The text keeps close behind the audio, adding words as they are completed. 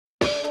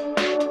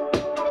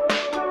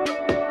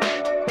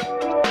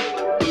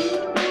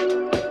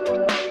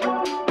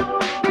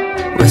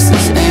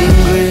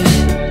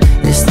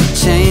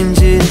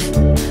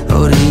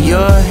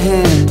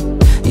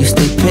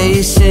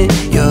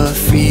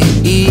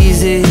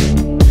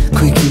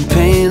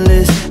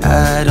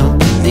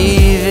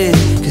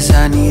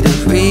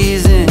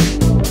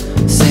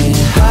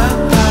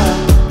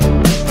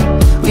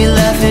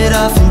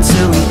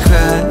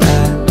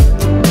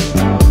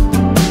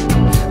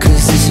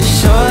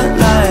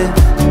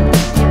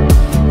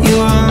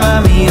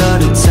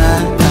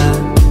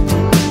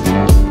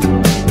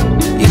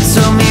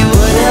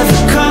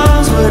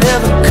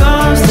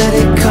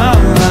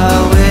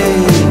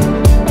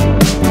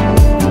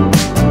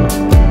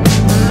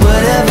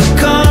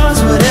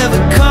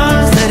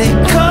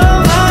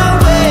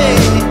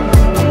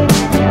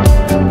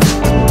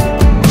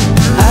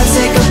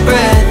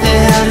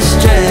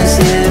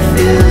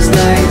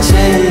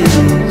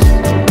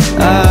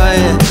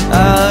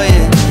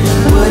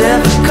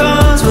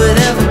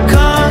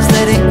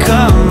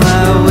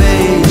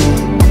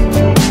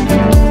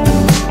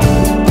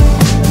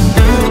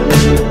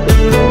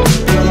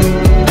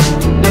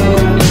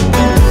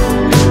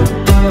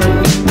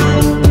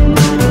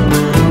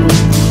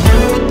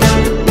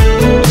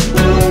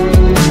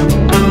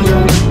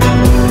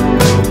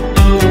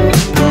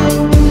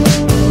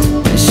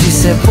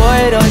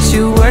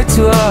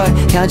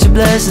count your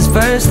blessings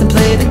first and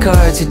play the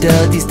cards you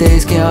dealt. These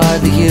days can't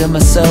hardly hear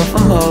myself,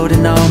 I'm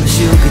holding on, but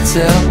you could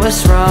tell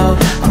what's wrong.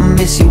 I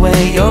miss you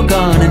when you're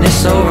gone, and it's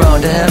so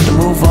wrong to have to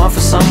move on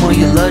for someone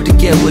you love to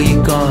get where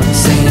you're gone.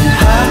 Saying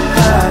hi,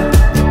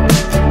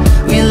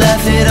 hi, we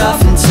laugh it off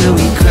until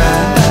we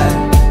cry,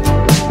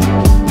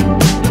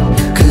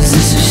 'cause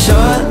it's a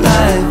short life.